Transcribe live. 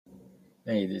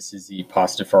Hey, this is the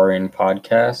Pastafarian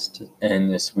podcast,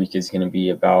 and this week is going to be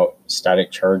about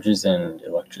static charges and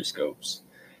electroscopes.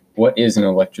 What is an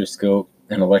electroscope?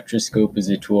 An electroscope is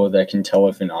a tool that can tell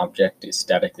if an object is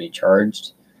statically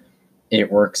charged.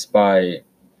 It works by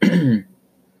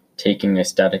taking a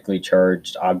statically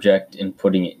charged object and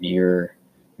putting it near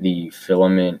the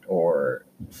filament or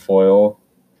foil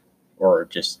or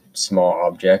just small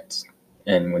objects.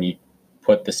 And when you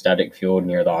put the static field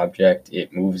near the object,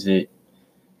 it moves it.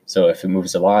 So if it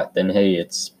moves a lot, then hey,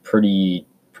 it's pretty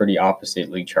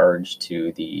oppositely charged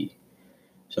to the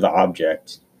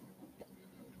object.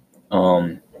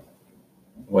 Um,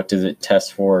 what does it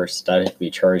test for? Statically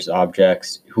charged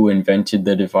objects. Who invented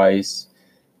the device?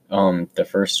 The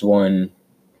first one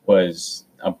was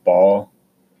a ball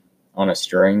on a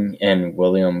string, and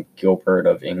William Gilbert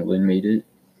of England made it.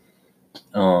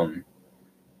 Um,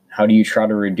 how do you try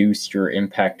to reduce your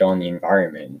impact on the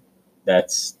environment?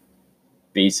 That's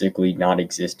basically not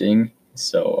existing.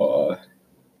 So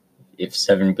if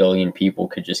 7 billion people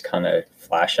could just kind of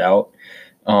flash out,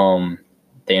 um,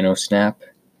 Thanos snap,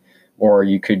 or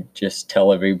you could just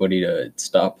tell everybody to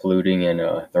stop polluting and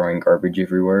throwing garbage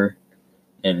everywhere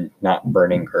and not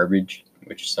burning garbage,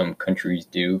 which some countries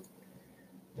do.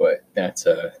 But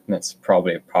that's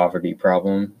probably a poverty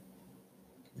problem.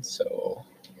 So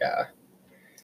yeah.